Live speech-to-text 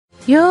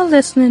You're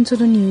listening to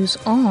the news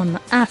on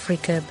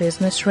Africa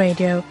Business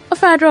Radio. A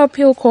federal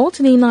appeal court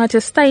in the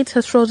United States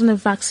has frozen a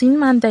vaccine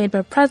mandate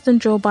by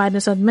President Joe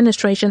Biden's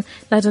administration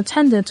that is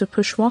intended to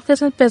push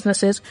workers and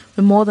businesses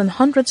with more than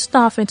 100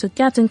 staff into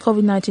getting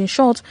COVID-19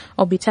 shots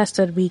or be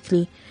tested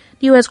weekly.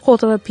 The U.S.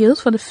 Court of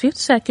Appeals for the Fifth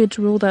Circuit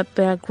ruled that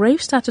there are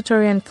grave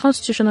statutory and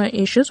constitutional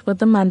issues with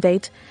the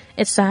mandate.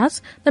 It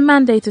says the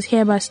mandate is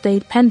hereby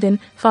stayed pending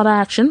further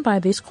action by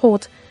this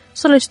court.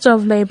 Solicitor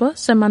of Labour,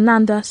 Seema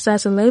Nanda,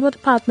 says the Labour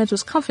Department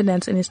was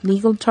confident in its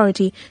legal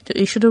authority to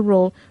issue the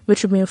rule,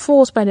 which will be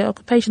enforced by the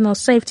Occupational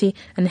Safety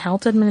and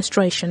Health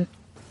Administration.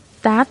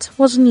 That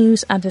was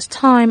news at this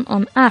time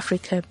on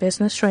Africa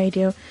Business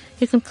Radio.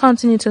 You can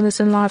continue to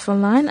listen live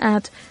online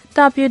at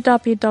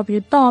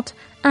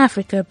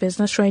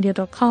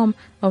www.africabusinessradio.com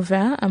or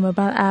via a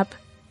mobile app.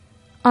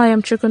 I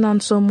am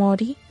Chukunanso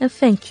Modi, and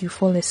thank you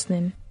for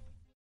listening.